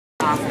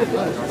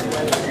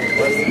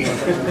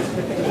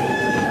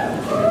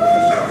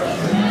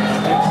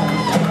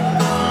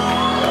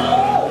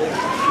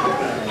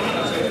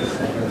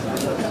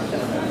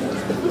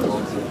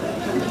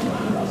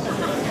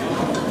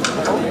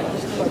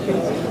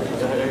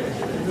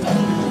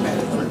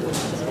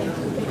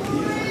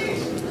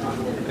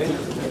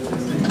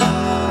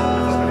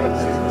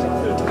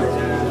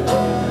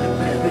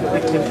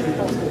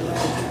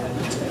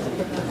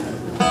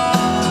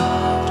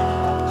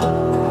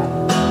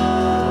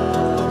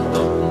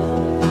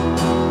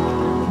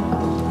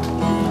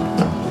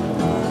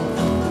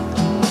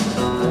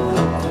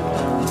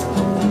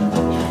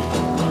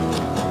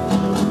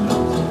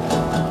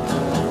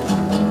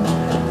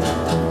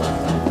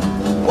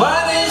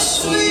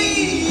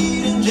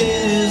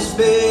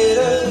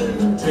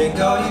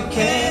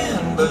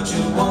But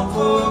you won't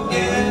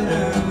forget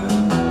her.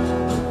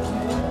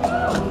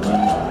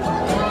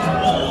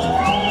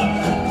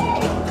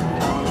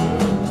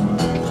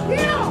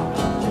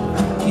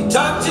 You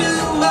talk too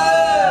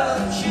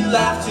much, you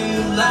laugh too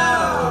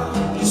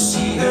loud, you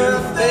see her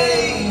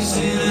face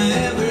in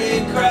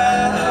every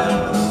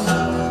crowd.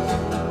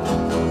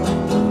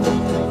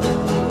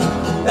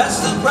 That's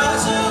the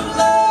price of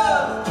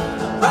love,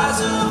 the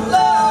price of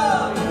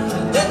love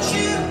that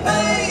you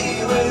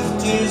pay with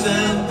tears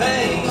and pain.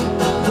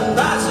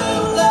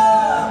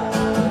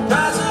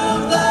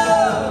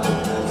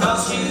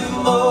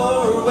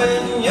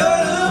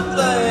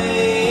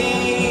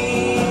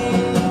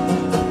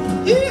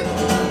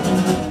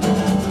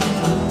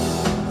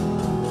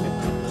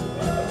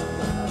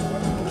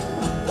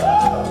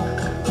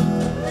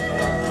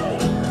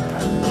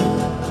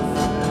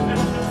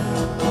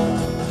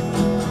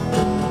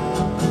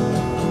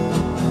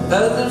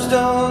 Others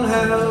don't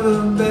have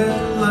a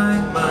bed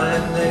like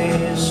mine,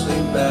 they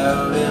sleep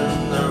out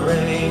in the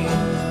rain.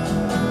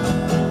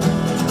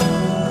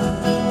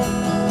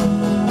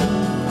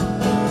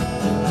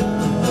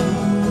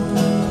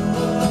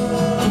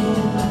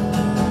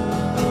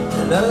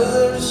 And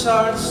others'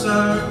 hearts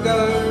are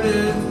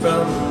guarded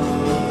from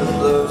the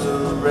blows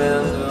of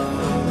random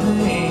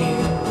pain.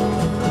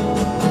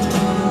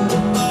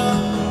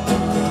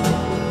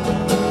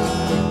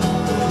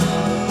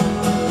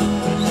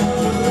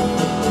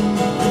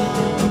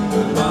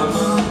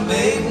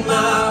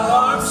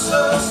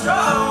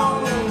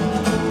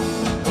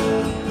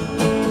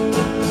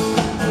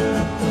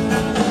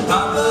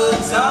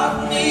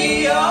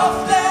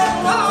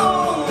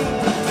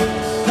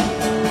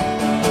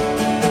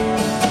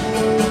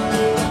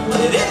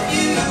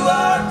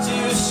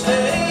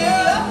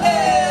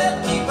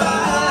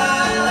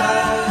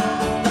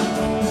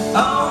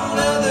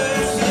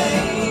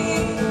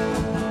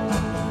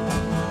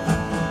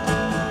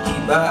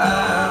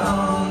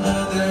 On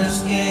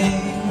others'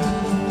 game,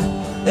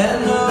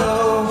 and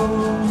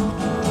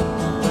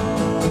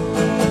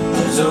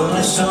there's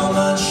only so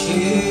much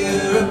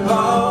here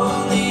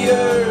upon the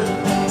earth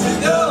to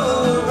go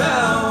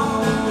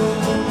around.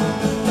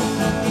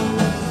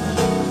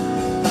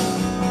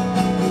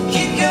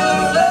 Keep your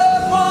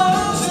loved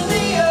ones in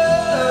the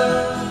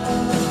earth.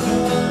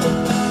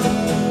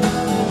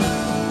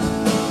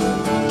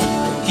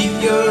 Keep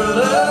your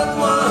loved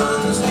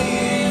ones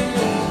near.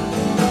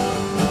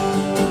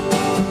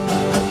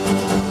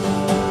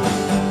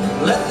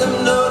 Let them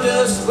know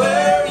just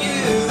where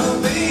you'll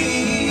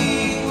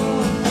be,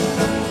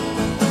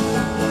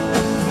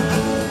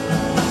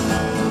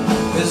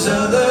 'cause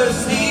others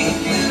need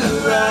you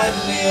right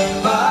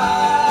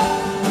nearby,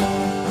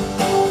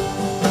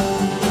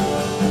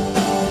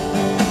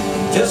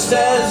 just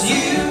as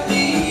you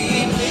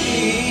need me.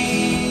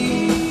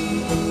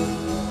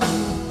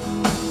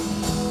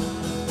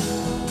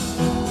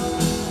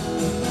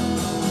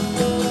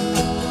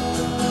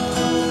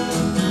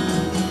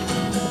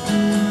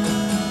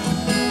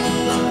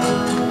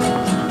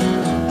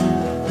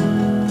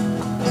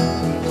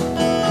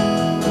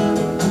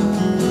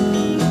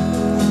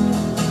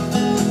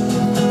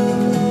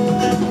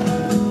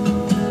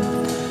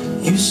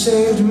 You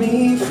saved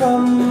me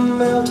from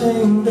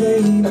melting,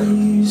 baby.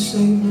 You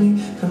saved me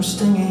from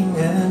stinging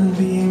and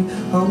being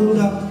holed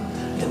up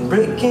and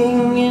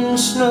breaking in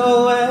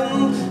snow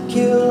and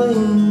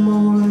killing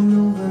more and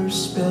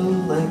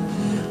overspilling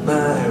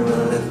my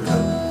running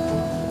cup.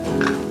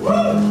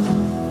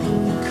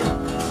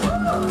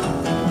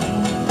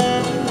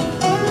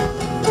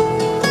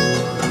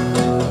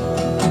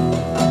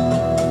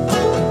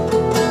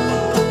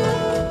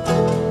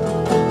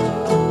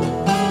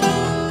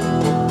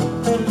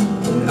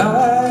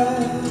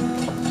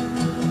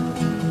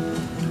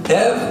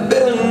 Have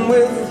been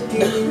with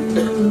you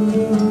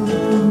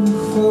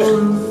for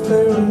a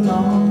very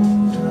long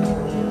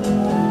time.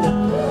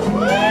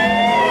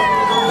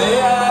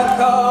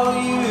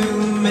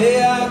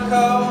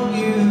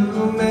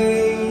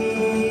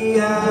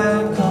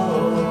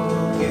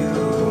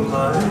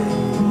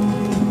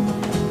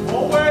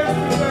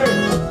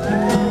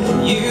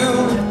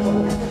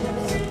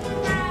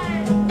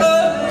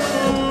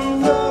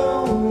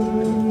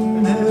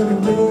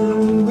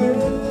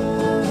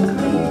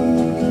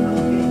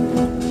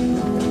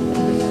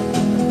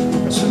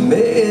 may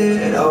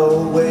it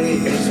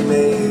always